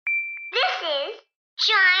is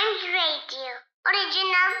Chimes Radio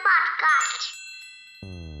original podcast.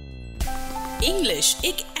 English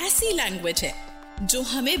एक ऐसी language है जो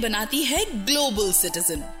हमें बनाती है ग्लोबल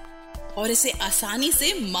सिटीजन और इसे आसानी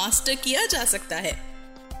से मास्टर किया जा सकता है।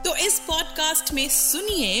 तो इस पॉडकास्ट में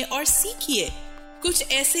सुनिए और सीखिए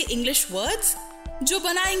कुछ ऐसे इंग्लिश वर्ड्स जो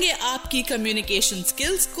बनाएंगे आपकी कम्युनिकेशन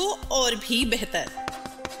स्किल्स को और भी बेहतर।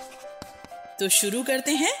 तो शुरू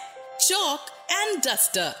करते हैं chalk and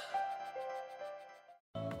duster.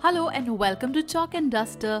 Hello and welcome to Chalk and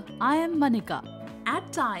Duster. I am Manika. At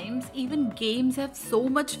times, even games have so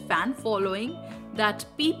much fan following that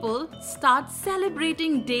people start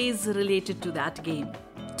celebrating days related to that game.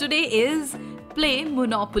 Today is Play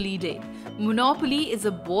Monopoly Day. Monopoly is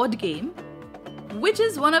a board game which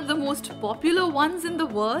is one of the most popular ones in the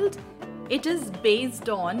world. It is based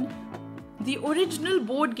on the original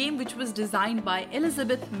board game which was designed by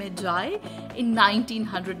Elizabeth Medjay in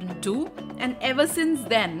 1902, and ever since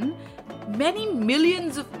then many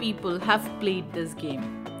millions of people have played this game,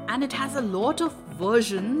 and it has a lot of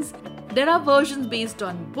versions. There are versions based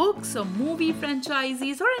on books or movie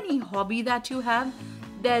franchises or any hobby that you have.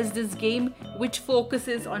 There's this game which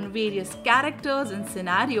focuses on various characters and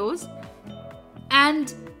scenarios,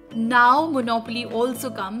 and now Monopoly also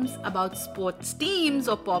comes about sports teams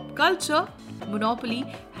or pop culture. Monopoly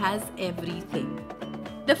has everything.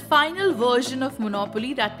 The final version of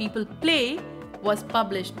Monopoly that people play was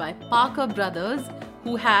published by Parker Brothers,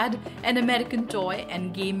 who had an American toy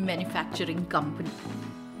and game manufacturing company.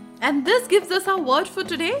 And this gives us our word for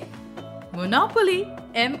today, Monopoly.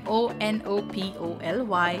 Monopoly.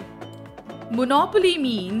 Monopoly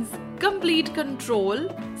means complete control,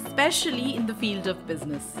 especially in the field of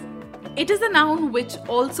business. It is a noun which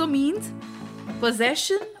also means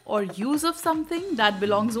possession or use of something that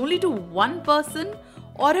belongs only to one person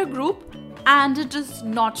or a group, and it is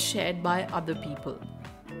not shared by other people.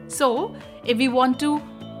 So, if we want to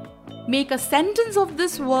make a sentence of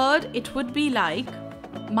this word, it would be like,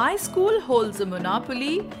 my school holds a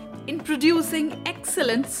monopoly in producing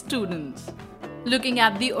excellent students. Looking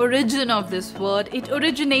at the origin of this word, it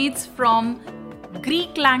originates from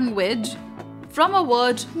Greek language, from a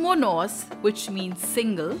word monos, which means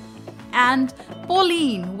single, and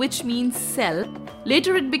polein, which means cell.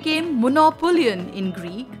 Later it became monopolion in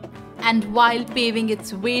Greek, and while paving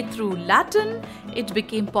its way through Latin, it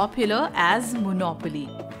became popular as monopoly.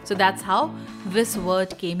 So that's how this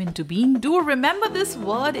word came into being. Do remember this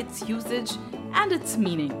word, its usage and its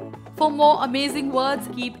meaning. For more amazing words,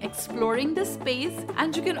 keep exploring this space,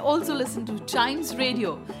 and you can also listen to Chimes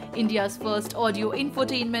Radio, India's first audio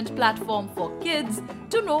infotainment platform for kids,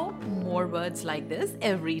 to know more words like this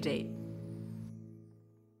every day.